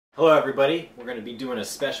Hello everybody, we're going to be doing a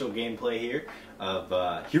special gameplay here of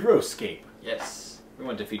Heroscape. Yes, we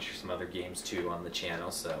want to feature some other games too on the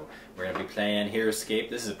channel, so we're going to be playing Heroscape.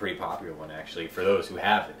 This is a pretty popular one actually, for those who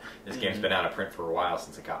have it. This game's been out of print for a while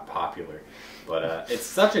since it got popular, but it's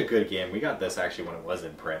such a good game. We got this actually when it was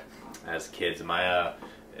in print as kids. My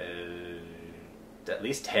at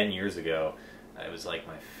least 10 years ago, it was like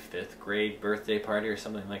my 5th grade birthday party or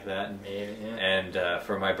something like that. And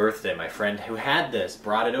for my birthday, my friend who had this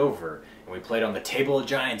brought it over, and we played on the Table of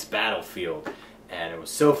Giants battlefield. And it was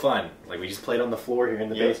so fun. Like, we just played on the floor here in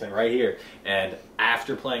the basement right here. And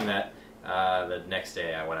after playing that, the next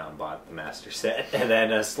day I went out and bought the master set. And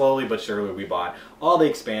then slowly but surely we bought all the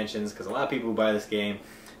expansions, because a lot of people who buy this game,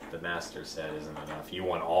 the master set isn't enough. You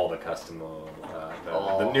want all the custom,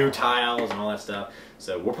 the new tiles and all that stuff.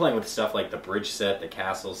 So we're playing with stuff like the bridge set, the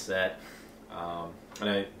castle set, and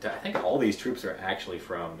I think all these troops are actually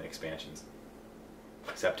from expansions,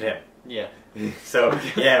 except him. Yeah. So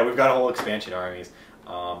yeah, we've got whole expansion armies.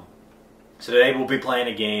 So today we'll be playing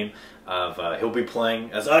a game of, he'll be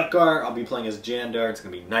playing as Utgar, I'll be playing as Jandar. It's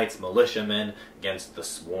going to be Knights Militiamen against the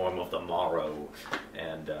Swarm of the Morrow.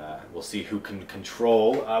 And we'll see who can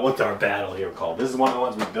control, what's our battle here called? This is one of the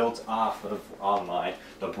ones we built off of online,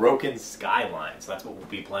 the Broken Skyline. So that's what we'll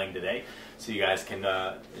be playing today. So you guys can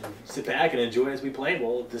sit back and enjoy as we play.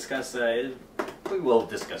 We'll discuss, we will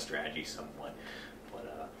discuss strategy somewhat.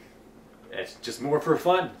 But it's just more for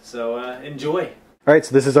fun, so enjoy. Alright,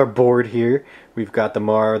 so this is our board here. We've got the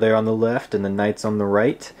Morrow there on the left and the Knights on the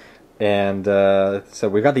right. And so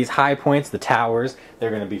we've got these high points, the towers.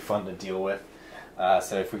 They're going to be fun to deal with.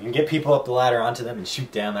 So if we can get people up the ladder onto them and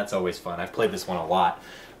shoot down, that's always fun. I've played this one a lot.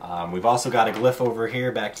 We've also got a glyph over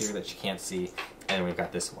here, back here, that you can't see. And we've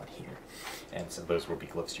got this one here. And so those will be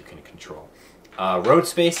glyphs you can control. Road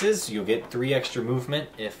spaces, you'll get 3 extra movement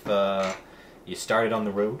if you started on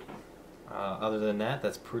the road. Other than that,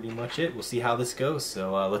 that's pretty much it. We'll see how this goes.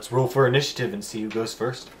 So let's roll for initiative and see who goes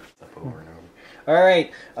first. Up over and over.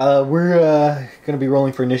 Alright, we're going to be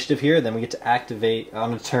rolling for initiative here. Then we get to activate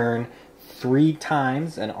on a turn 3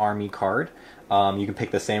 times an army card. You can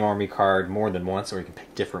pick the same army card more than once, or you can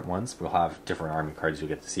pick different ones. We'll have different army cards you'll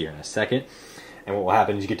get to see here in a second. And what will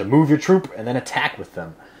happen is you get to move your troop and then attack with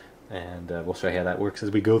them. And we'll show you how that works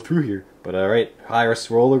as we go through here. But alright, highest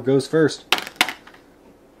roller goes first.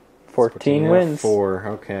 14 wins. 4.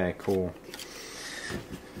 Okay, cool.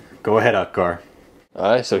 Go ahead, Utgar.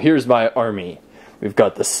 Alright, so here's my army. We've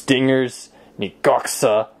got the Stingers,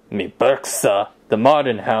 Nikoksa, Miberksa, the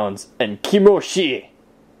Modern Hounds, and Kimoshi.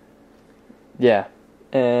 Yeah,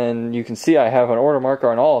 and you can see I have an order marker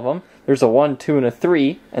on all of them. There's a 1, 2, and a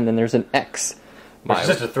 3, and then there's an X. Which is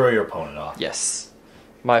just to throw your opponent off. Yes.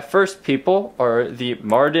 My first people are the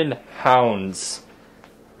Modern Hounds.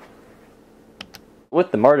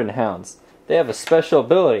 With the Modern Hounds, they have a special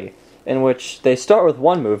ability in which they start with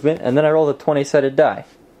 1 movement, and then I roll the 20-sided die.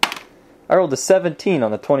 I rolled a 17 on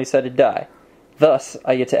the 20-sided die. Thus,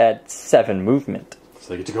 I get to add 7 movement.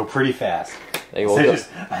 So they get to go pretty fast. They will go.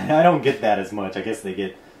 I don't get that as much. I guess they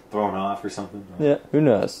get thrown off or something. Yeah, who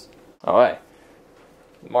knows? Alright.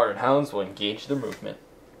 Modern Hounds will engage their movement.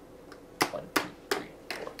 1, 2, 3,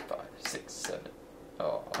 4, 5, 6, 7.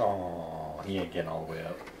 Oh, he ain't getting all the way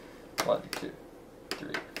up. 1, 2,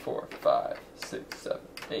 3, 4, 5, 6, 7,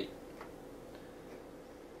 8.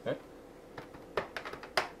 Okay.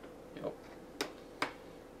 Yep.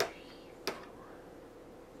 3,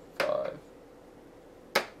 4,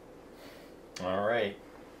 5. Alright.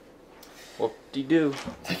 Whoop-de-doo.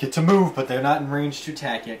 They get to move, but they're not in range to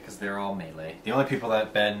attack yet because they're all melee. The only people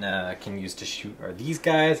that Ben can use to shoot are these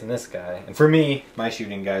guys and this guy. And for me, my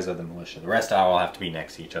shooting guys are the militia. The rest all have to be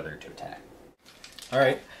next to each other to attack.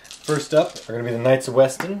 Alright. First up are going to be the Knights of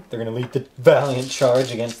Weston. They're going to lead the valiant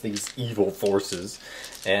charge against these evil forces.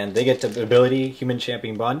 And they get the ability Human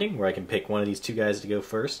Champion Bonding, where I can pick one of these 2 guys to go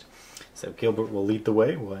first. So Gilbert will lead the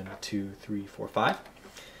way. 1, 2, 3, 4, 5.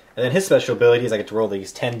 And then his special ability is I get to roll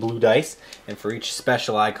these 10 blue dice. And for each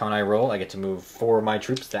special icon I roll, I get to move 4 of my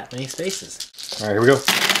troops that many spaces. Alright, here we go.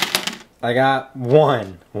 I got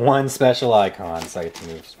 1 special icon, so I get to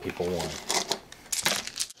move people 1.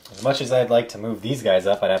 As much as I'd like to move these guys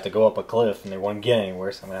up, I'd have to go up a cliff, and they won't get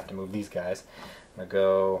anywhere, so I'm going to have to move these guys. I'm going to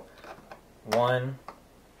go 1,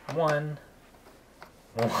 1,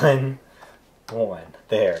 1, 1.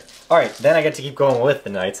 There. Alright, then I get to keep going with the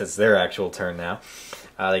Knights. It's their actual turn now.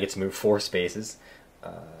 They get to move 4 spaces.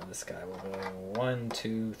 This guy will go 1,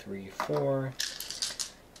 2, 3, 4.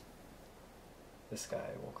 This guy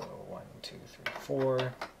will go 1, 2, 3,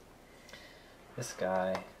 4. This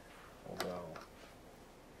guy will go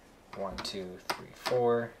 1, 2, 3,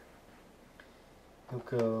 4. He'll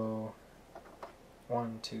go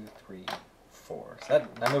 1, 2, 3, 4. So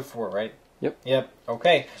that moved 4, right? Yep. Yep.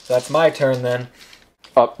 Okay, so that's my turn then.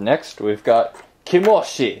 Up next, we've got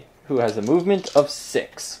Kimoshi, who has a movement of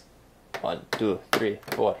 6. 1, 2, 3,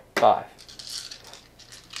 4, 5.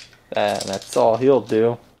 And that's all he'll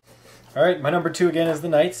do. Alright, my number 2 again is the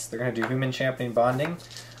Knights. They're going to do Human Champion Bonding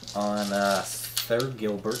on Sir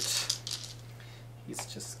Gilbert. He's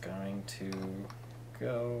just going to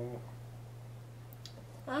go...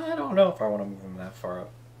 I don't know if I want to move him that far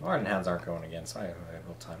up. Martin Hounds aren't going again, so I have a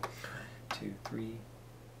little time. 2, 3,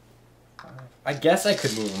 5. I guess I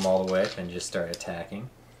could move them all the way and just start attacking.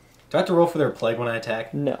 Do I have to roll for their plague when I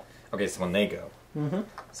attack? No. Okay, so when they go. Mm-hmm.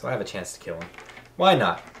 So I have a chance to kill him. Why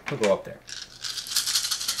not? He'll go up there.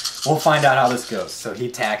 We'll find out how this goes. So he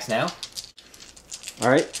attacks now.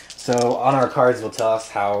 Alright, so on our cards will tell us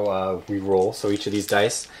how we roll. So each of these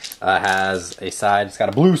dice has a side. It's got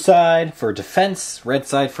a blue side for defense, red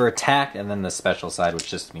side for attack, and then the special side, which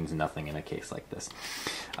just means nothing in a case like this.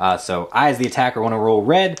 So I, as the attacker, want to roll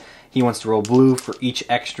red. He wants to roll blue. For each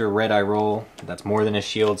extra red I roll, that's more than his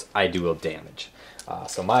shields, I do damage.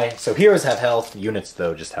 So heroes have health, units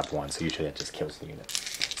though just have 1, so usually that just kills the unit.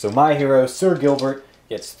 So my hero, Sir Gilbert,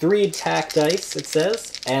 gets 3 attack dice, it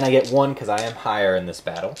says, and I get 1 because I am higher in this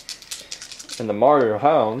battle. And the Martyr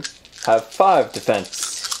Hounds have 5 defense.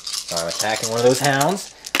 So I'm attacking one of those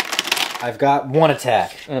hounds. I've got 1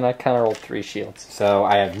 attack. And I kind of rolled 3 shields. So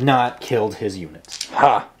I have not killed his unit.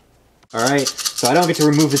 Ha! Alright, so I don't get to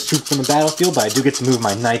remove this troop from the battlefield, but I do get to move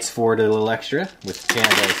my knights forward a little extra with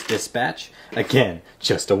Jando's Dispatch. Again,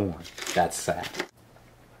 just a 1. That's sad.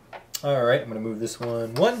 Alright, I'm going to move this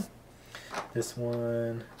one 1. This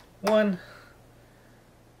one 1.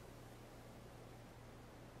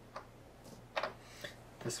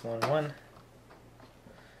 This one 1.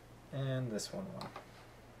 And this one 1.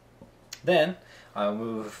 Then, I'll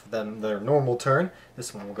move them their normal turn.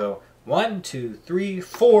 This one will go 1, 2, 3,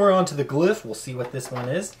 4 onto the glyph. We'll see what this one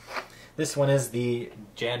is. This one is the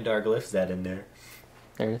Jandar glyph. Is that in there?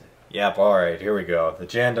 Yep, alright, here we go. The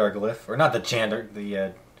Jandar glyph. Or not the Jandar,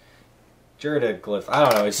 the Jurda glyph. I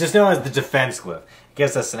don't know, it's just known as the defense glyph. It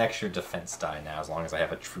gives us an extra defense die now, as long as I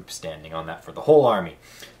have a troop standing on that for the whole army.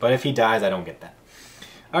 But if he dies, I don't get that.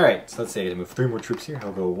 Alright, so let's say I move 3 more troops here.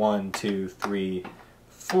 I'll go 1, 2, 3,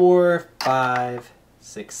 4, 5,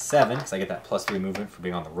 6, 7, because I get that +3 movement for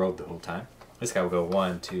being on the road the whole time. This guy will go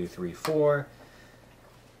 1, 2, 3, 4,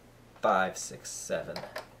 5, 6, 7.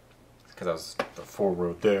 Because I was the 4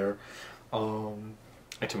 road there. I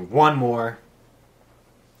have to move 1 more.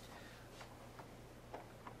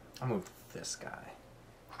 I'll move this guy.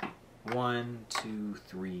 1, 2,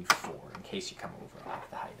 3, 4. In case you come over, I'll have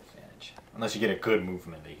the height advantage. Unless you get a good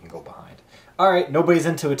movement that you can go behind. Alright, nobody's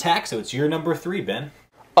into attack, so it's your number 3, Ben.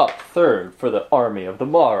 Up third for the army of the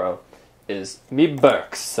morrow is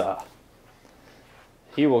Miberksa.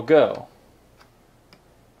 He will go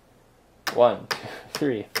 1, 2,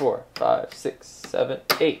 3, 4, 5, 6, 7,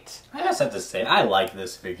 8. I just have to say, I like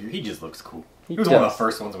this figure. He just looks cool. He was one of the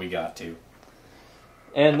first ones we got, too.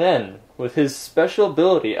 And then, with his special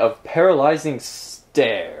ability of Paralyzing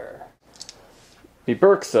Stare,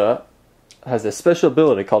 Miberksa has a special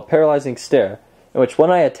ability called Paralyzing Stare, in which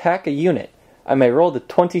when I attack a unit, I may roll the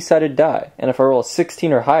 20-sided die, and if I roll a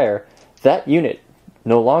 16 or higher, that unit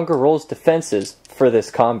no longer rolls defenses for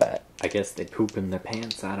this combat. I guess they poop in their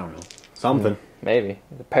pants, I don't know. Something. Maybe.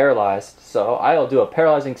 They're paralyzed. So I'll do a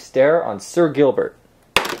Paralyzing Stare on Sir Gilbert.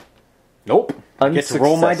 Nope. I get to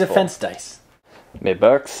roll my defense dice.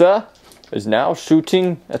 Miberksa is now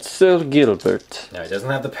shooting at Sir Gilbert. Now he doesn't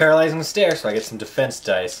have the Paralyzing Stare, so I get some defense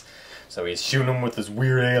dice. So he's shooting him with his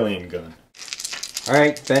weird alien gun.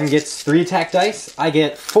 Alright, Ben gets 3 attack dice. I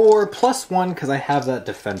get 4 plus 1 because I have that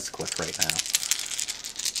defense glyph right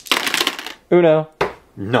now. Uno.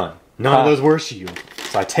 None. None of those were shield.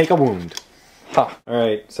 So I take a wound. Ha.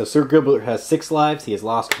 Alright, so Sir Gilbert has 6 lives. He has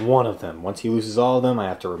lost 1 of them. Once he loses all of them, I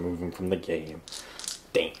have to remove him from the game.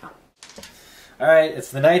 Damn. Alright,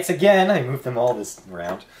 it's the Knights again. I moved them all this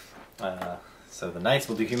round. So the Knights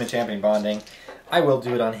will do Human Champion Bonding. I will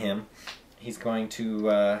do it on him. He's going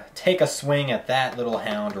to take a swing at that little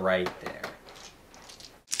hound right there.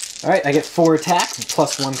 Alright, I get 4 attacks,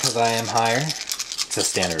 plus 1 because I am higher. It's a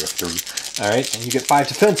standard of 3. Alright, and you get 5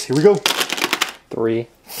 defense. Here we go. 3.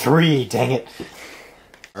 3, dang it.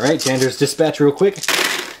 Alright, Jander's Dispatch real quick.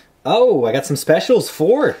 Oh, I got some specials.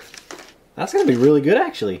 4. That's going to be really good,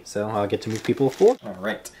 actually. So I'll get to move people 4.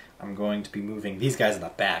 Alright, I'm going to be moving these guys in the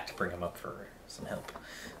back to bring them up for some help.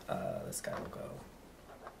 This guy will go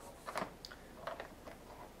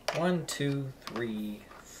 1, 2, 3,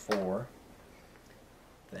 4,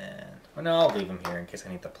 Then, oh no, I'll leave him here in case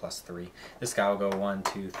I need the +3. This guy will go 1,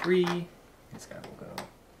 2, 3. This guy will go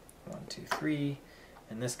 1, 2, 3.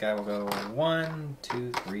 And this guy will go 1,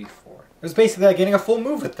 2, 3, 4. It was basically like getting a full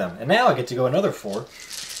move with them. And now I get to go another 4.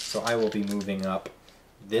 So I will be moving up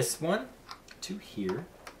this one to here.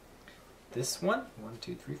 This one, 1,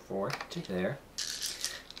 2, 3, 4, to there.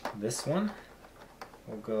 This one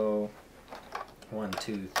will go 1,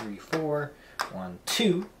 2, 3, 4, 1,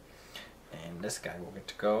 2. And this guy will get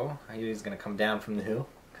to go. He's going to come down from the hill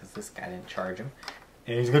because this guy didn't charge him.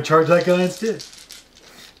 And he's going to charge that guy instead.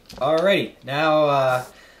 Alrighty, now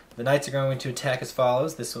the knights are going to attack as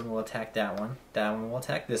follows. This one will attack that one will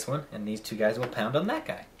attack this one, and these two guys will pound on that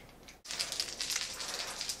guy.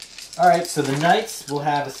 Alright, so the knights will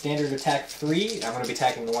have a standard attack 3. I'm going to be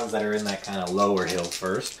attacking the ones that are in that kind of lower hill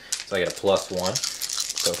first. So I get a +1.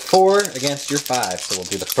 So 4 against your 5. So we'll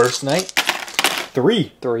do the first knight.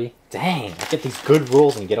 3. Dang, I get these good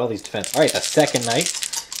rolls and get all these defense. Alright, the second knight.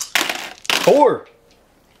 4.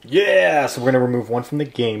 Yeah, so we're going to remove 1 from the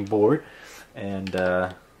game board. And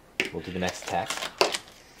we'll do the next attack.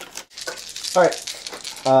 Alright,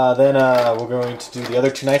 then we're going to do the other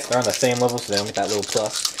 2 knights. They're on the same level, so they don't get that little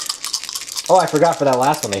plus. Oh, I forgot for that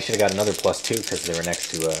last one, they should have got another +2 because they were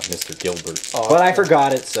next to Mr. Gilbert. Oh, but I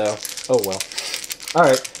forgot it, so oh well.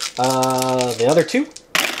 Alright, the other 2.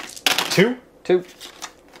 2.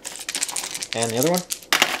 And the other one?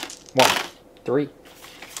 1. 3.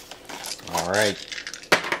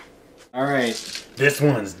 Alright, this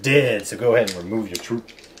one's dead, so go ahead and remove your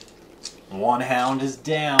troop. 1 hound is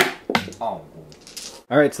down. Oh.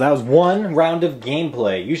 Alright, so that was 1 round of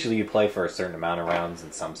gameplay. Usually you play for a certain amount of rounds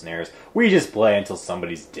in some scenarios. We just play until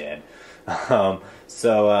somebody's dead.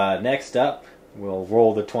 Next up, we'll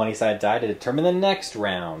roll the 20-sided die to determine the next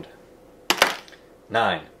round.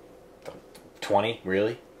 9. 20?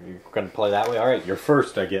 Really? You're going to play that way? Alright, you're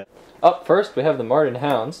first, I guess. Up first, we have the Martin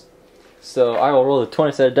Hounds. So I will roll the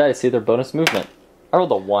 20-sided die to see their bonus movement. I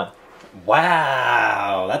rolled a 1.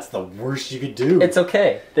 Wow, that's the worst you could do. It's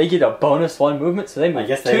okay. They get a bonus 1 movement, so they move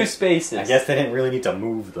 2 spaces. I guess they didn't really need to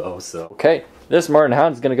move, though, so... Okay, this Martin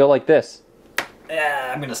Hound is going to go like this.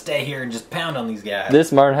 Yeah, I'm going to stay here and just pound on these guys.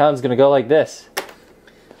 This Martin Hound is going to go like this.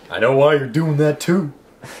 I know why you're doing that, too.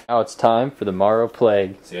 Now it's time for the Morrow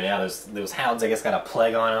Plague. So yeah, those hounds, I guess, got a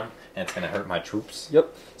plague on them, and it's going to hurt my troops.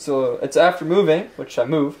 Yep. So it's after moving, which I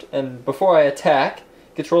moved, and before I attack,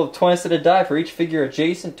 I get to roll a 20-sided die for each figure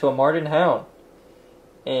adjacent to a Martin Hound.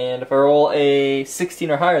 And if I roll a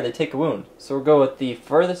 16 or higher, they take a wound. So we'll go with the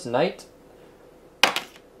furthest knight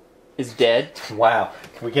is dead. Wow.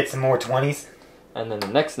 Can we get some more 20s? And then the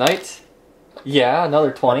next knight, yeah,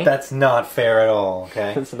 another 20. That's not fair at all,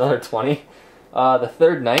 okay? That's another 20. The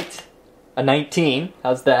third knight, a 19.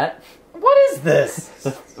 How's that? What is this?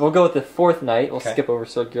 We'll go with the fourth knight. We'll okay. skip over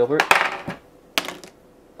Sir Gilbert.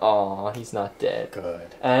 Aw, he's not dead.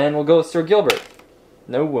 Good. And we'll go with Sir Gilbert.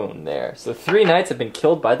 No wound there. So 3 knights have been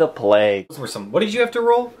killed by the plague. Those were some. What did you have to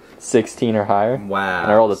roll? 16 or higher. Wow.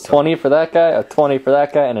 And I rolled a 20 for that guy, a 20 for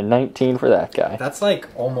that guy, and a 19 for that guy. That's like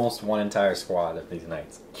almost 1 entire squad of these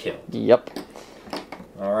knights killed. Yep.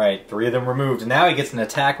 Alright, 3 of them removed. And now he gets an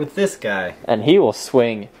attack with this guy. And he will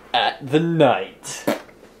swing at the knight.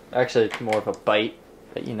 Actually, it's more of a bite,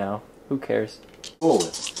 but you know, who cares?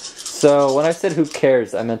 Bullet. So, when I said who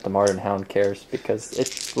cares, I meant the Martin Hound cares, because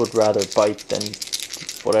it would rather bite than,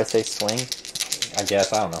 what did I say, swing? I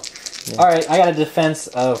guess, I don't know. Yeah. Alright, I got a defense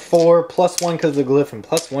of 4, +1 because of the glyph, and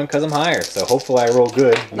 +1 because I'm higher. So hopefully I roll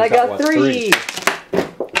good. And I got 3!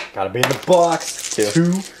 Gotta be in the box.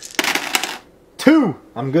 2. 2!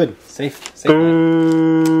 I'm good. Safe.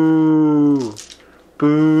 Boo!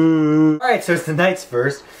 Boo! Alright, so it's the knights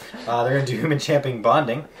first. They're going to do human champion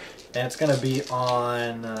bonding. And it's going to be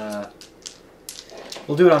on...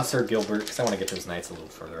 we'll do it on Sir Gilbert, because I want to get those knights a little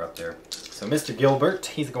further up there. So Mr. Gilbert,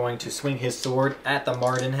 he's going to swing his sword at the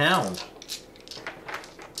Martin Hound.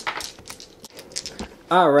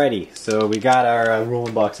 Alrighty, so we got our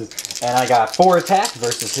rolling boxes. And I got 4 attack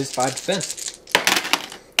versus his 5 defense.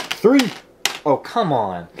 3! Oh, come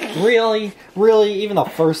on. Really? Really? Even the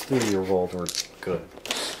first 3 you rolled were good.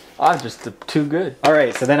 I'm just too good.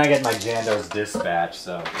 Alright, so then I get my Jando's Dispatch,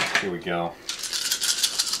 so here we go.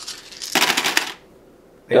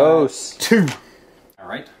 Dose. 2.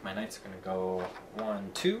 Alright, my knights are going to go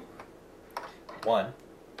 1, 2. 1.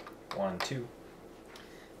 1, 2.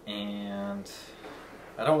 And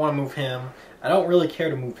I don't want to move him. I don't really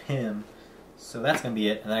care to move him. So that's going to be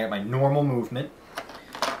it. And then I got my normal movement.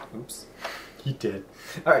 Oops. He did.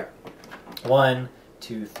 Alright. 1,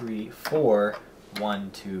 2, 3, 4.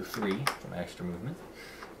 1, 2, 3 for my extra movement.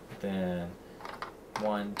 Then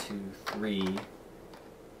 1, 2, 3,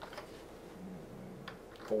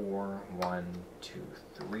 4. 1, 2,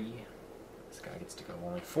 3. This guy gets to go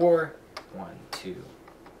only 4. 1, 2,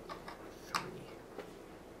 3,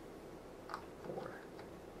 4.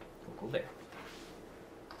 We'll go there.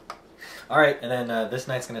 Alright, and then this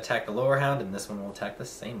knight's going to attack the lower hound, and this one will attack the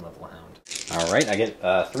same level hound. Alright, I get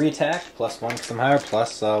 3 attack, plus 1 because I'm higher,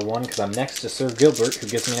 plus 1 because I'm next to Sir Gilbert, who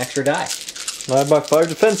gives me an extra die. I by 5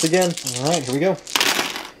 defense again. Alright, here we go.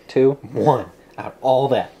 2. 1. Out of all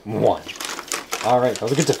that, 1. Alright, that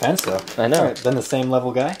was a good defense, though. I know. Alright, then the same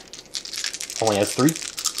level guy. Only has 3.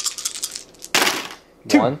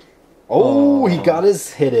 2. 1. Oh, he got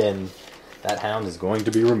his hit in. That hound is going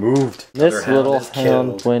to be removed. This little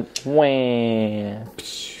hound went wham.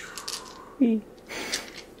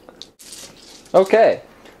 Okay,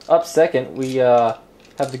 up second, we have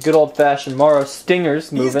the good old-fashioned Morrow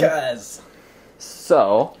Stingers moving. These guys.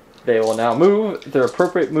 So, they will now move their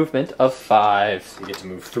appropriate movement of 5. So you get to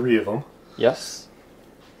move 3 of them. Yes.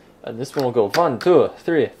 And this one will go 1, 2,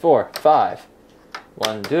 3, 4, 5.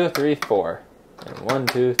 1, 2, 3, 4. And 1,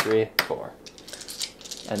 2, 3, 4.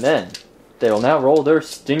 And then they will now roll their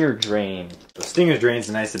Stinger Drain. The Stinger Drain is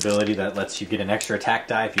a nice ability that lets you get an extra attack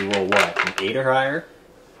die if you roll what? An 8 or higher?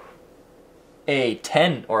 A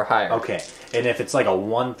 10 or higher. Okay. And if it's like a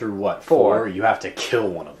 1 through what? 4. 4, you have to kill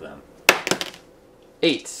one of them.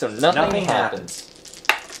 8, so nothing happens.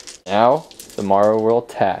 Now, the Morrow will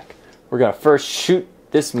attack. We're going to first shoot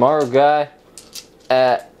this Morrow guy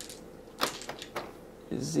at...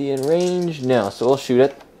 Is he in range? No, so we'll shoot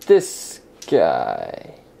at this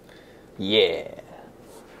guy. Yeah.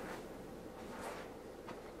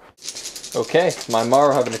 Okay, my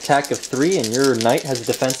Morrow have an attack of 3, and your knight has a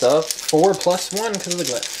defense of 4 plus 1 because of the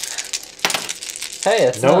glyph. Hey,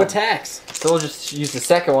 that's no none. attacks. So we'll just use the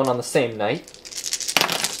second one on the same knight.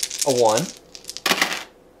 A 1.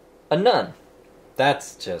 A none.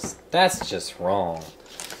 That's just wrong.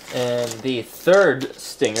 And the third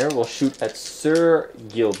stinger will shoot at Sir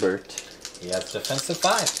Gilbert. He has defensive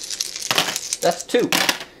 5. That's 2.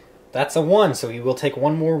 That's a 1, so he will take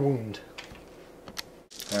 1 more wound.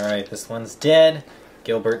 Alright, this one's dead.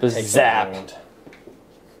 Gilbert takes Zap. a wound.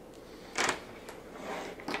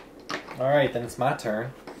 Alright, then it's my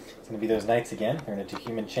turn. It's going to be those knights again. They're going to do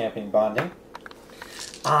human champion bonding.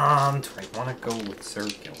 Do I want to go with Sir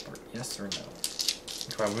Gilbert? Yes or no?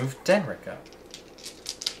 Do I move Denrick up?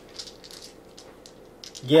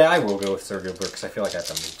 Yeah, I will go with Sir Gilbert because I feel like I have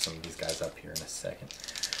to move some of these guys up here in a second.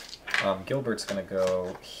 Gilbert's going to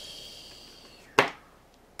go...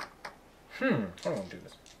 I don't want to do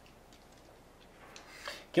this.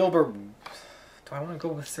 Gilbert... Do I want to go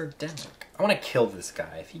with Sir Denrick? I want to kill this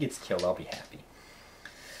guy. If he gets killed, I'll be happy.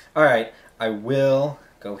 Alright, I will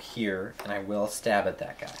go here, and I will stab at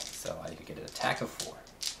that guy. So I get an attack of 4.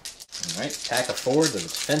 Alright, attack of 4 to the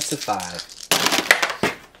defensive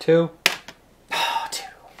 5. 2. Oh, 2.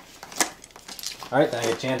 Alright, then I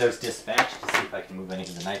get Jando's Dispatch to see if I can move any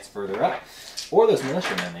of the knights further up. Or those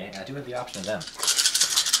militiamen, I do have the option of them.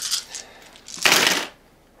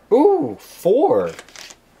 Ooh, 4.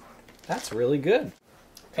 That's really good.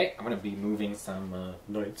 Okay, I'm going to be moving some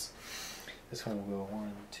knights. This one will go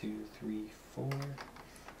 1, 2, 3, 4. And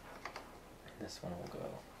this one will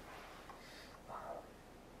go 1,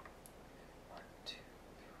 2.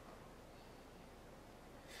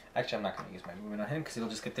 Actually, I'm not going to use my movement on him because he'll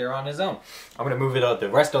just get there on his own. I'm going to move it out the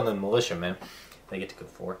rest on the militiamen. They get to go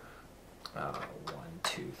 4. 1,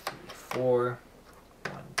 2, 3, 4.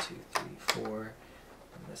 1, 2, 3, 4.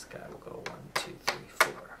 And this guy will go 1, 2, 3,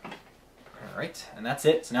 4. Alright, and that's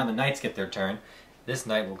it. So now the knights get their turn. This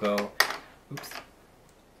knight will go,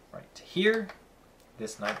 right to here.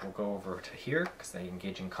 This knight will go over to here because they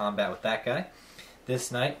engage in combat with that guy.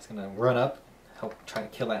 This knight is going to run up, help try to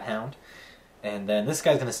kill that hound. And then this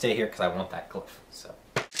guy's going to stay here because I want that glyph. So,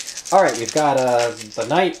 alright, we've got the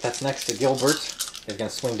knight that's next to Gilbert is going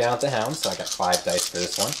to swing down at the hound, so I got 5 dice for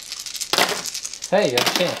this one. Hey, you have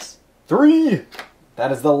a chance. 3!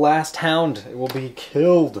 That is the last hound. It will be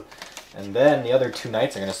killed. And then the other 2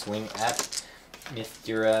 knights are going to swing at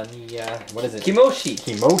Mr. What is it? Kimoshi.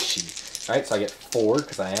 Kimoshi. Alright, so I get 4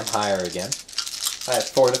 because I am higher again. I have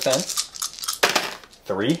 4 defense.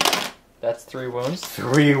 3. That's 3 wounds.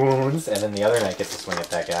 3 wounds. And then the other knight gets to swing at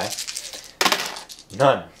that guy.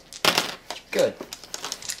 None. Good.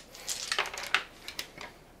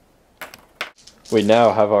 We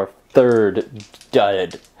now have our third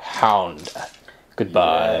dead hound.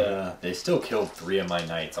 Goodbye. Yeah, they still killed 3 of my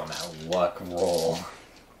knights on that luck roll.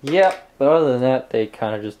 Yep, but other than that, they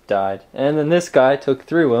kind of just died. And then this guy took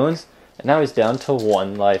 3 wounds, and now he's down to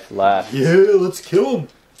 1 life left. Yeah, let's kill him.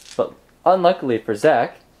 But unluckily for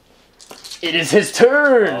Zach, It is his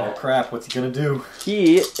turn! Oh crap, what's he gonna do?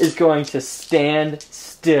 He is going to stand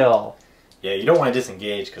still. Yeah, you don't want to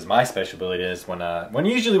disengage, because my special ability is when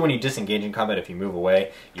you disengage in combat, if you move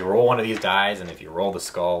away, you roll one of these dice, and if you roll the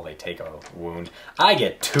skull, they take a wound. I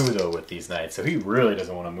get 2 though with these knights, so he really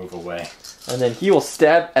doesn't want to move away. And then he will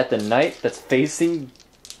stab at the knight that's facing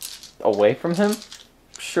away from him?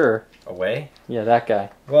 Sure. Away? Yeah, that guy.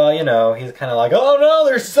 Well, you know, he's kind of like, oh no,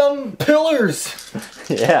 there's some pillars!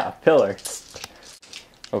 Yeah, pillars.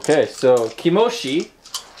 Okay, so Kimoshi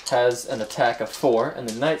has an attack of 4, and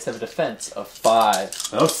the knights have a defense of 5.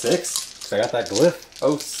 Oh, 6? So I got that glyph.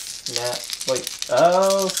 Oh, snap. Wait.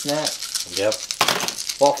 Oh, snap. Yep.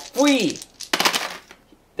 Well, fwee!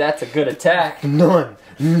 That's a good attack. None.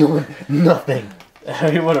 Nothing.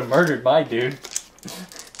 He would have murdered my dude.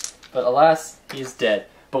 But alas, he is dead.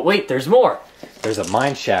 But wait, there's more! There's a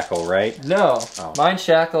mind shackle, right? No. Oh. Mind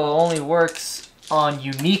Shackle only works on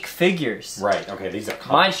unique figures. Right, okay, these are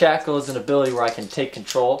Mind Shackle is an ability where I can take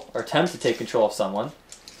control, or attempt to take control of someone.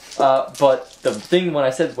 But the thing when I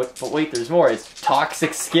said, but wait, there's more, is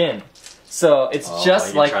Toxic Skin. So it's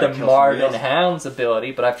just like the Marden Hound's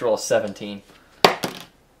ability, but I have to roll a 17.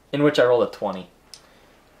 In which I rolled a 20.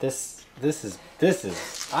 This is,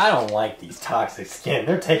 I don't like these Toxic Skin.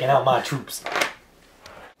 They're taking out my troops.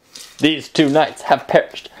 These 2 knights have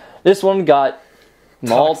perished. This one got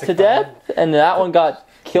mauled to death, and that one got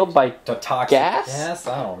killed by gas? Gas?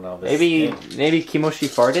 I don't know. Maybe Kimoshi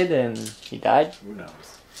farted and he died? Who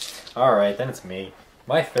knows? Alright, then it's me.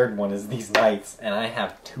 My third one is these knights, and I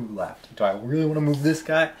have 2 left. Do I really want to move this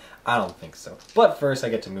guy? I don't think so. But first I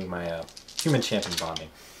get to move my human champion bonding.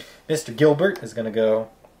 Mr. Gilbert is going to go...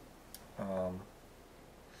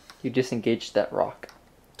 You disengaged that rock.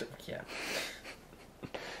 Yeah.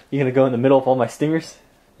 You gonna go in the middle of all my stingers?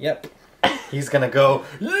 Yep. He's gonna go,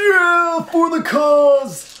 yeah, for the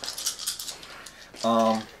cause!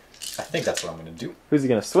 I think that's what I'm gonna do. Who's he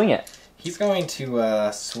gonna swing at? He's going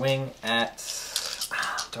to swing at...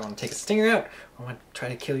 do I want to take a stinger out? I want to try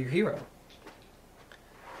to kill your hero.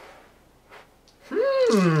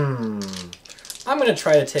 I'm gonna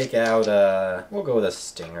try to take out, we'll go with a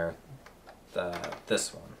stinger.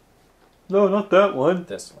 This one. No, not that one.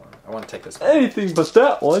 This one. I want to take this one. Anything but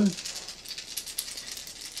that one.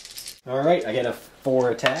 Alright, I get a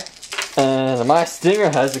 4 attack. And my stinger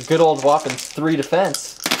has a good old whopping 3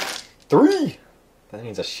 defense. 3? That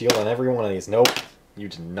means a shield on every one of these. Nope. You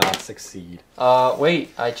did not succeed.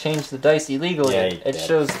 Wait, I changed the dice illegally. Yeah, it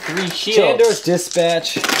shows 3 shields. Chandor's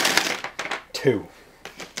Dispatch. 2.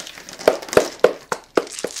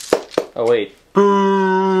 Oh, wait.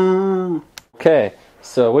 Boo! Okay,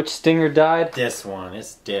 so which stinger died? This one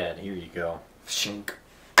is dead. Here you go. Shink.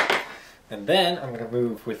 And then I'm going to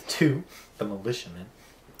move with 2, the militiamen.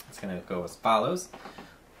 It's going to go as follows.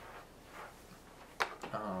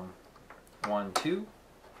 1, 2.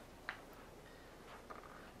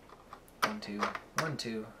 1, 2. 1,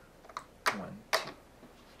 2. 1, 2.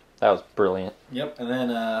 That was brilliant. Yep, and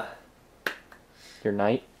then Your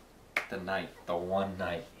knight? the knight, the one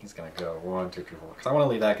knight. He's going to go 1, 2, 3, 4. Because I want to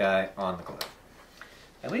leave that guy on the cliff.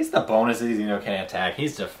 At least the bonus is, can attack.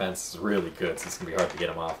 His defense is really good, so it's going to be hard to get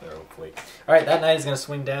him off there, hopefully. Alright, that knight is going to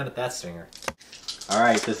swing down at that stinger.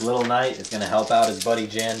 Alright, this little knight is going to help out his buddy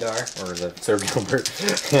Jandar, or the Sir Gilbert,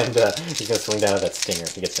 and he's going to swing down at that stinger.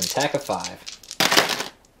 He gets an attack of 5.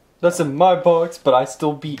 That's in my box, but I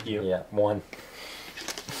still beat you. Yeah, 1.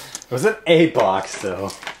 It was an A box,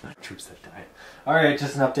 though. Troops that died. Alright,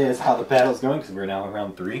 just an update as how the battle's going, because we're now in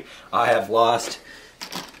round 3. I have lost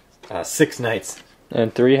 6 knights.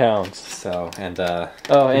 And 3 hounds. So, and oh,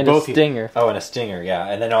 and a stinger. Oh, and a stinger, yeah.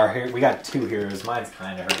 And then we got 2 heroes. Mine's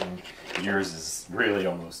kind of hurting. Yours is really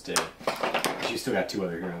almost dead. But you still got 2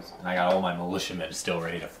 other heroes. And I got all my militiamen still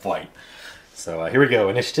ready to fight. So, here we go.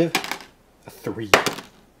 Initiative. A 3.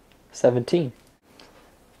 17.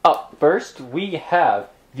 Up first, we have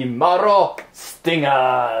the Maro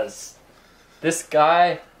Stingers. This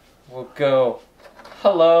guy will go,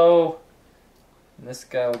 hello. And this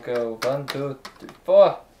guy will go 1, 2, 3,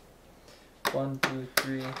 4. 1, 2,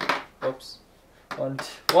 3. Whoops.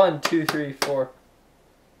 1, 2, 3, 4.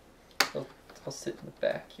 I'll sit in the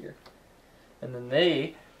back here. And then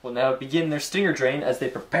they will now begin their stinger drain as they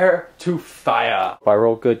prepare to fire. I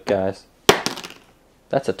roll good, guys.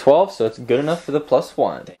 That's a 12, so it's good enough for the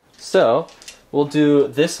 +1. So, we'll do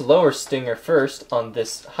this lower stinger first on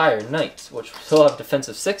this higher knight, which will still have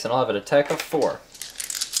defensive 6, and I'll have an attack of 4.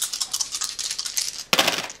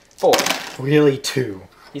 4. Really 2.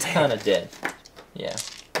 He's kind of dead. Yeah,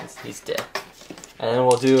 he's dead. And then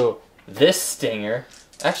we'll do this stinger.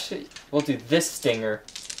 Actually, we'll do this stinger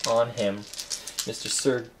on him. Mr.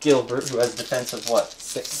 Sir Gilbert, who has a defense of what?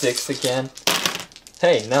 6 again.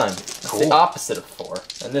 Hey, none. It's Cool. the opposite of 4.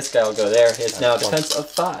 And this guy will go there. He has now a That's defense of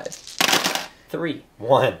 5. 3.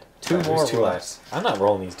 1. Two more Two lives. I'm not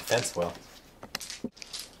rolling these defense well.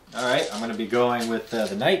 Alright, I'm going to be going with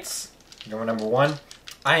the Knights. Going number 1.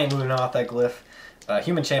 I ain't moving off that glyph.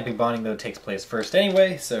 Human champion bonding, though, takes place first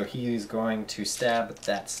anyway, so he's going to stab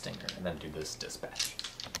that stinger and then do this dispatch.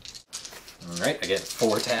 Alright, I get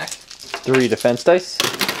 4 attack. 3 defense dice,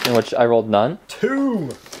 in which I rolled none. 2!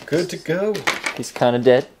 Good to go. He's kind of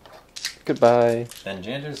dead. Goodbye. Then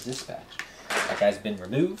Jander's dispatch. That guy's been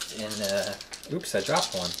removed, and oops, I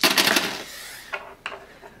dropped 1.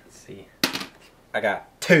 Let's see. I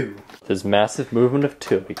got 2. With his massive movement of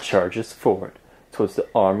 2, he charges forward towards the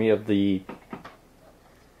army of the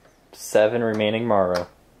 7 remaining Morrow.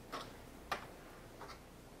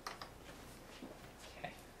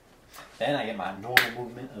 Okay. Then I get my normal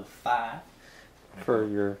movement of 5. For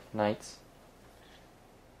your knights.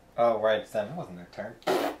 Oh, right, that wasn't their turn.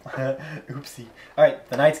 Oopsie. Alright,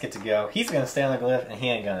 the Knights get to go. He's going to stay on the glyph, and he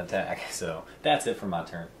ain't going to attack. So, that's it for my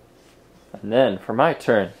turn. And then, for my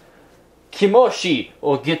turn, Kimoshi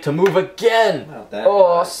will get to move again! Not that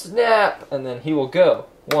Oh, bad. snap! And then he will go.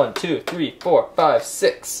 1, 2, 3, 4, 5,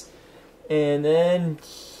 6. And then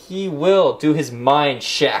he will do his mind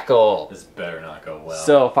shackle. This better not go well.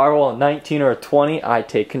 So, if I roll a 19 or a 20, I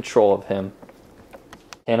take control of him.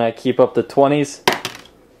 Can I keep up the 20s?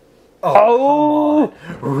 Oh,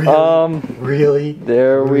 come on. Really? Really?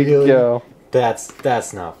 There we Really? go. That's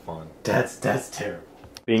not fun. That's terrible.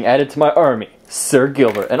 Being added to my army, Sir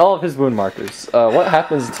Gilbert, and all of his wound markers. What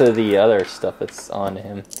happens to the other stuff that's on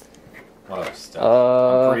him? What other stuff?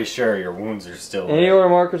 I'm pretty sure your wounds are still Any there. other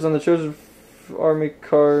markers on the chosen army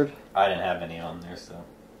card? I didn't have any on there, so.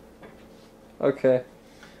 Okay.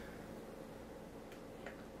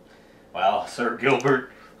 Well, Sir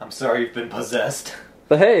Gilbert, I'm sorry you've been possessed.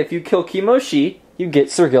 But hey, if you kill Kimoshi, you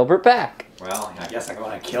get Sir Gilbert back. Well, I guess I'm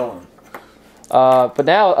going to kill him. But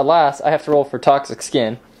now, alas, I have to roll for Toxic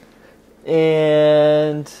Skin.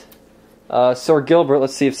 And Sir Gilbert,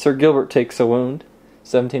 let's see if Sir Gilbert takes a wound.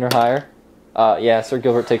 17 or higher. Yeah, Sir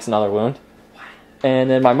Gilbert takes another wound. And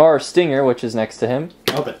then my Mara Stinger, which is next to him,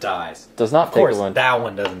 I hope it dies. does not Of take course, a wound. that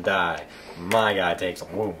one doesn't die. My guy takes a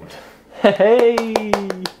wound. Hey!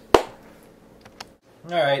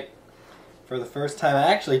 Alright. For the first time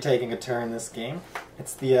actually taking a turn this game,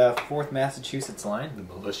 it's the 4th Massachusetts line, the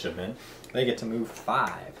militiamen. They get to move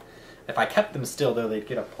 5. If I kept them still, though, they'd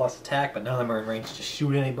get a plus attack, but none of them are in range to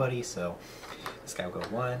shoot anybody, so this guy will go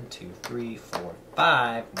 1, 2, 3, 4,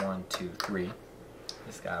 5. 1, 2, 3.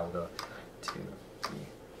 This guy will go 2, 3,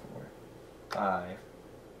 4, 5.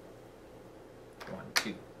 1,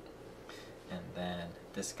 2. And then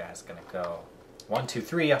this guy's gonna go 1, 2,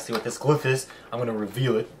 3. I'll see what this glyph is. I'm gonna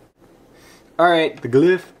reveal it. Alright, the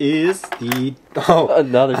glyph is the... Oh,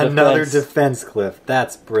 Another defense glyph.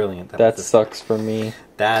 That's brilliant. That sucks for me.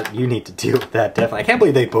 That, you need to deal with that, definitely. I can't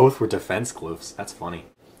believe they both were defense glyphs. That's funny.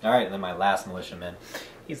 Alright, and then my last militiaman.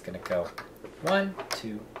 He's gonna go 1,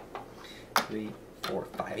 2, 3, 4,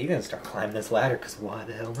 5. He's gonna start climbing this ladder, because why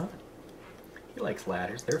the hell not? He likes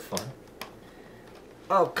ladders. They're fun.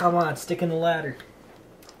 Oh, come on, stick in the ladder.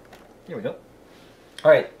 Here we go.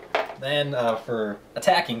 Alright. Then, for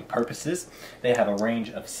attacking purposes, they have a range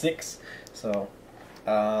of 6. So,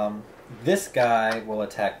 this guy will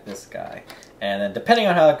attack this guy. And then, depending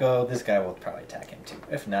on how it goes, this guy will probably attack him too.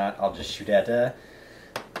 If not, I'll just shoot at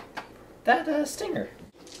that stinger.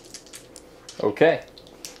 Okay.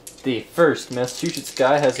 The first Massachusetts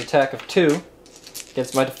guy has attack of 2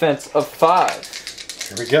 against my defense of 5.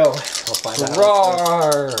 Here we go. We'll find out.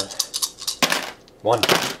 Roar! 1.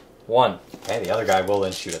 1. Okay, the other guy will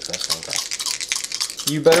then shoot at that same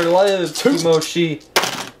guy. You better live, Kimoshi.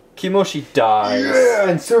 Kimoshi dies. Yeah,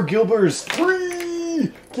 and Sir Gilbert's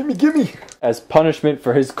 3! Gimme! As punishment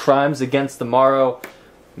for his crimes against the Morrow,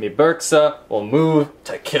 Miberxa will move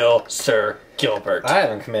to kill Sir Gilbert. I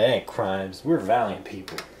haven't committed any crimes. We're valiant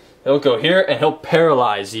people. He'll go here and he'll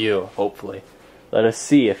paralyze you, hopefully. Let us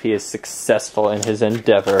see if he is successful in his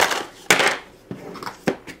endeavor.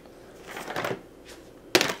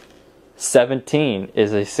 17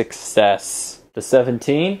 is a success. The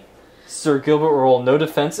 17, Sir Gilbert will roll no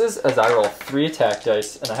defenses as I roll 3 attack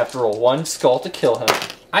dice, and I have to roll 1 skull to kill him.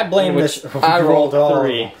 I blame this. I rolled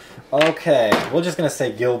 3. Okay, we're just gonna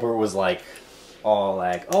say Gilbert was like, all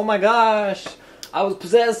like, oh my gosh, I was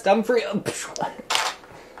possessed, I'm free.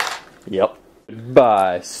 Yep.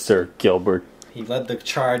 Goodbye, Sir Gilbert. He led the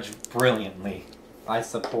charge brilliantly. I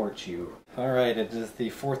support you. Alright, it is the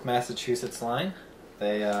 4th Massachusetts line.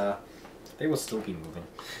 They They will still be moving.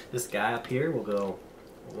 This guy up here will go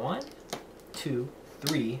 1, 2,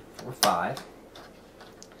 3, 4, 5.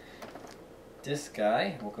 This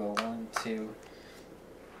guy will go 1, 2,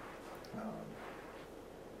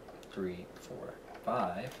 3, 4,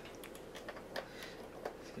 5.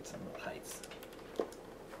 Let's get some little heights.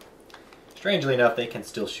 Strangely enough, they can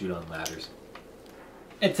still shoot on ladders.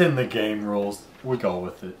 It's in the game rules. We go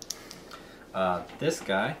with it. This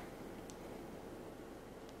guy.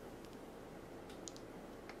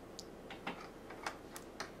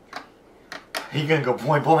 He's gonna go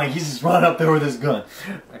point blank. He's just running up there with his gun.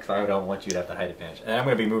 Actually, I don't want you to have the height advantage. And I'm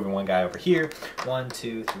gonna be moving one guy over here. 1,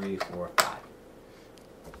 2, 3, 4, 5.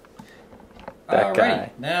 That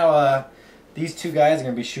guy. Now, these two guys are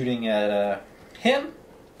gonna be shooting at him,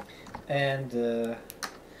 and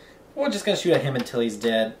we're just gonna shoot at him until he's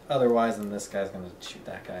dead. Otherwise, then this guy's gonna shoot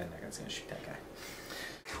that guy, and that guy's gonna shoot that guy.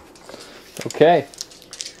 Okay.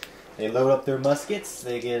 They load up their muskets.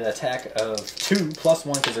 They get an attack of 2 plus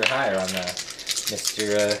 1 because they're higher on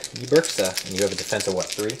Mr. Yiberksa. And you have a defense of what,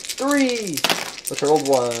 3? 3! What's our old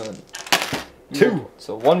one? 2.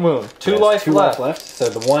 So 1 wound. 2 Yes, life 2 left. life left. So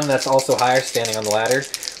the one that's also higher, standing on the ladder,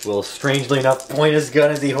 will strangely enough point his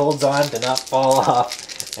gun as he holds on to not fall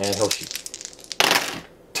off. And he'll shoot.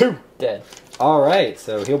 2. Dead. Alright,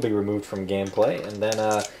 so he'll be removed from gameplay. And then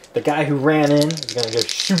the guy who ran in is going to go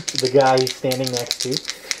shoot the guy he's standing next to.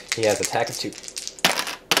 He has attack of 2.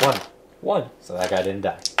 1. So that guy didn't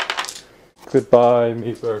die. Goodbye,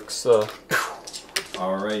 me Berksa.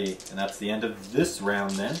 Alright, and that's the end of this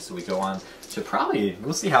round then. So we go on to probably,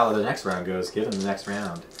 we'll see how the next round goes. Given the next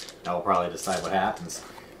round, that will probably decide what happens.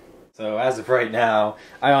 So as of right now,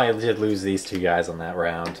 I only did lose these 2 guys on that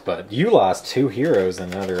round, but you lost 2 heroes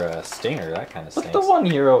and another stinger. That kind of stinks. But the one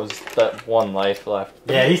hero is that 1 life left.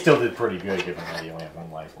 Yeah, he still did pretty good given that he only had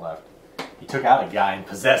 1 life left. He took out a guy and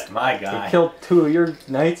possessed my guy. He killed 2 of your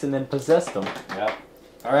knights and then possessed them. Yep.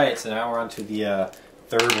 Alright, so now we're on to the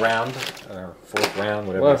 3rd round, or 4th round,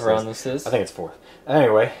 whatever round this is. I think it's 4th.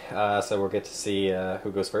 Anyway, so we'll get to see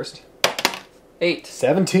who goes first. 8.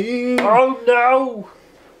 17! Oh no!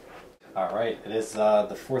 Alright, it is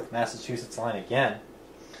the 4th Massachusetts line again.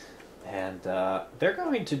 And they're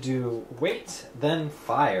going to do wait, then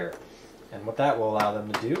fire. And what that will allow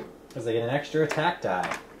them to do is they get an extra attack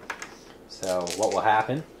die. So what will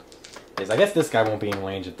happen is, I guess this guy won't be in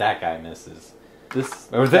range if that guy misses.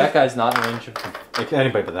 That guy's not in range of like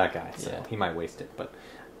anybody but that guy, so yeah. he might waste it. But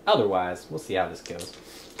otherwise, we'll see how this goes.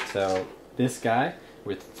 So this guy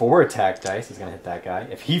with 4 attack dice is going to hit that guy.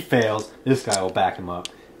 If he fails, this guy will back him up.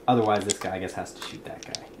 Otherwise, this guy, I guess, has to shoot that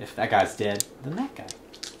guy. If that guy's dead, then that guy.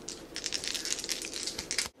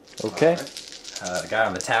 Okay. Right. The guy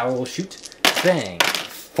on the tower will shoot. Bang.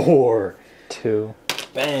 4. 2.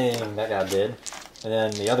 Bang. That guy did. And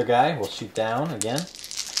then the other guy will shoot down again.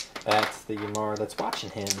 That's the Yamar that's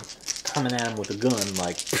watching him. Coming at him with a gun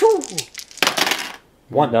like... Phew!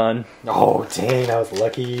 1. Done. Oh, dang. That was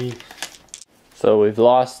lucky. So we've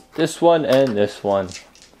lost this one and this one.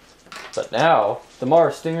 But now, the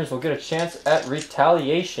Mara Stingers will get a chance at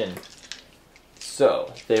retaliation.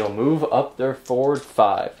 So, they will move up their forward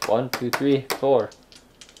 5. 1, 2, 3, 4.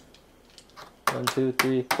 1, 2,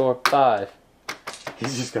 3, 4, 5.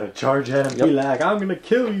 He's just gonna charge at him and Yep. be like, I'm gonna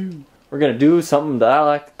kill you. We're going to do something that I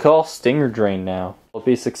like to call Stinger Drain now. Will it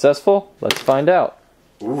be successful? Let's find out.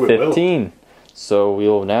 Ooh, it 15. Will. So we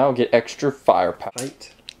will now get extra firepower.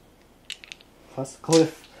 Right. Plus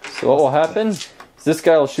cliff. So what will happen is this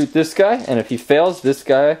guy will shoot this guy, and if he fails, this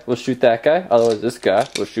guy will shoot that guy. Otherwise, this guy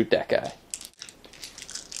will shoot that guy.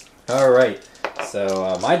 Alright.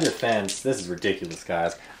 So, my defense, this is ridiculous,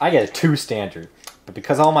 guys. I get a 2 standard. But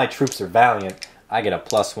because all my troops are valiant, I get a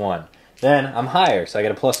 +1. Then, I'm higher, so I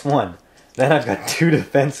get a +1. Then I've got 2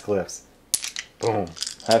 defense cliffs. Boom.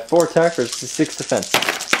 I have 4 attack versus 6 defense.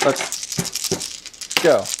 Let's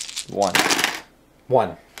go. 1.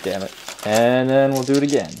 1. Damn it. And then we'll do it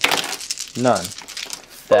again. None.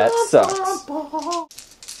 That sucks.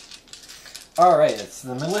 Alright, it's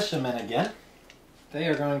the militiamen again. They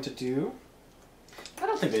are going to do... I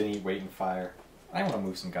don't think they need wait and fire. I want to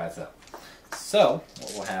move some guys up. So,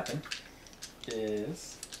 what will happen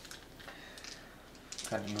is...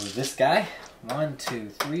 I'm going to move this guy. 1, 2,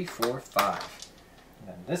 3, 4, 5. And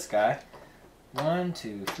then this guy. 1,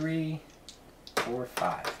 2, 3, 4,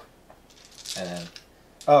 5. And then...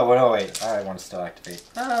 Oh, well, no, wait. I want to still activate.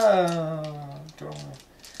 Oh,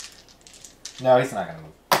 no, he's not going to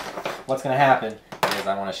move. What's going to happen is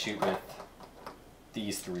I want to shoot with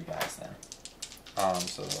these 3 guys then.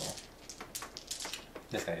 So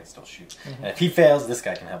this guy can still shoot. And if he fails, this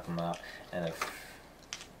guy can help him out. And if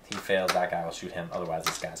he fails, that guy will shoot him. Otherwise,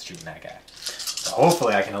 this guy's shooting that guy. So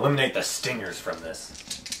hopefully I can eliminate the stingers from this.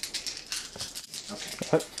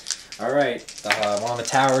 Okay. Alright, I'm on the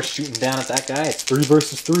tower shooting down at that guy. It's 3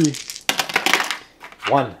 versus 3.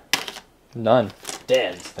 1. None.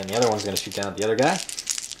 Dead. Then the other one's going to shoot down at the other guy.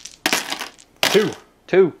 2.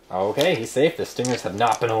 2. Okay, he's safe. The stingers have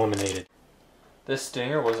not been eliminated. This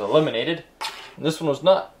stinger was eliminated. And this one was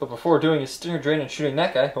not. But before doing his stinger drain and shooting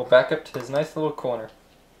that guy, he'll back up to his nice little corner.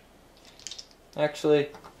 Actually,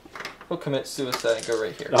 he'll commit suicide and go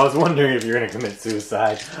right here. I was wondering if you're going to commit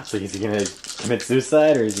suicide. So is he going to commit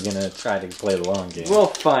suicide or is he going to try to play the long game? We'll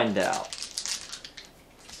find out.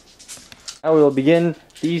 Now we will begin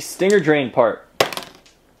the stinger drain part.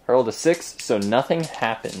 I rolled a 6, so nothing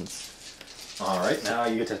happens. Alright, now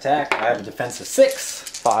you get to attack. I have a defense of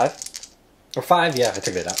 6. 5. Or 5? Yeah, I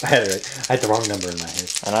took it out. I had it right. I had the wrong number in my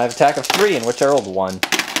head. And I have attack of 3, in which I rolled 1.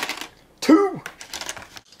 2!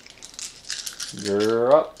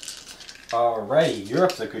 You're up. Alrighty,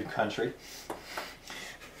 Europe's a good country.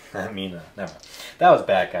 I mean, never mind. That was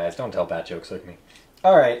bad, guys. Don't tell bad jokes like me.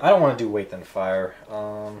 Alright, I don't want to do Wait Then Fire.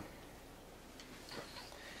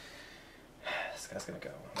 This guy's gonna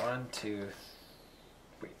go. 1, 2...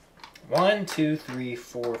 Wait. 1, 2, 3,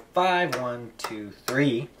 4, 5. 1, 2,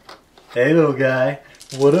 3. Hey, little guy.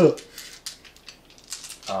 What up?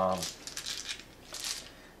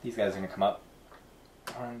 These guys are gonna come up.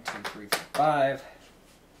 1, 2, 3, 4, 5.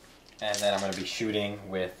 And then I'm going to be shooting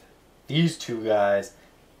with these 2 guys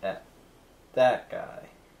at that guy.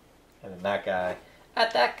 And then that guy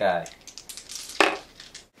at that guy.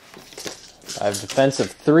 I have defense of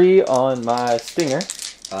 3 on my stinger.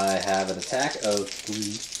 I have an attack of 3.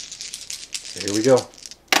 So here we go.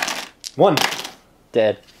 1.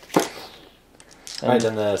 Dead. Alright,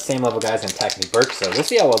 then the same level guy's going to attack me, Burke. So we'll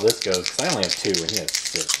see how well this goes, because I only have 2 and he has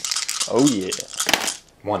 6. Oh yeah.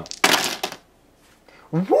 1.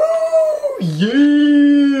 Woo!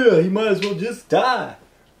 Yeah! He might as well just die.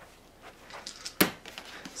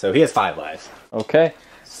 So he has 5 lives. Okay.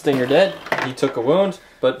 Stinger dead. He took a wound,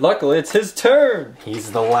 but luckily it's his turn.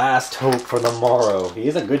 He's the last hope for the morrow. He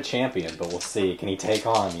is a good champion, but we'll see. Can he take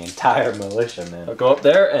on the entire militiamen? I'll go up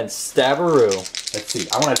there and stab-a-roo. Let's see.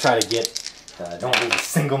 I want to try to get... don't lose a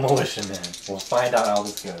single militiaman. We'll find out how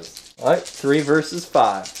this goes. Alright, 3 versus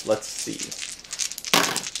 5. Let's see.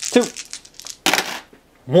 2.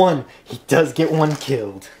 1. He does get 1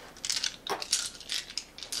 killed.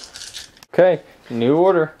 Okay, new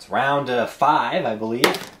order. It's round 5, I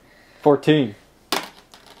believe. 14.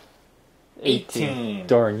 18.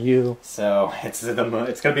 Darn you. So it's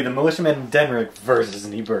gonna be the militiaman Denrick versus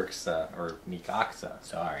Nieberks or Nikaksa.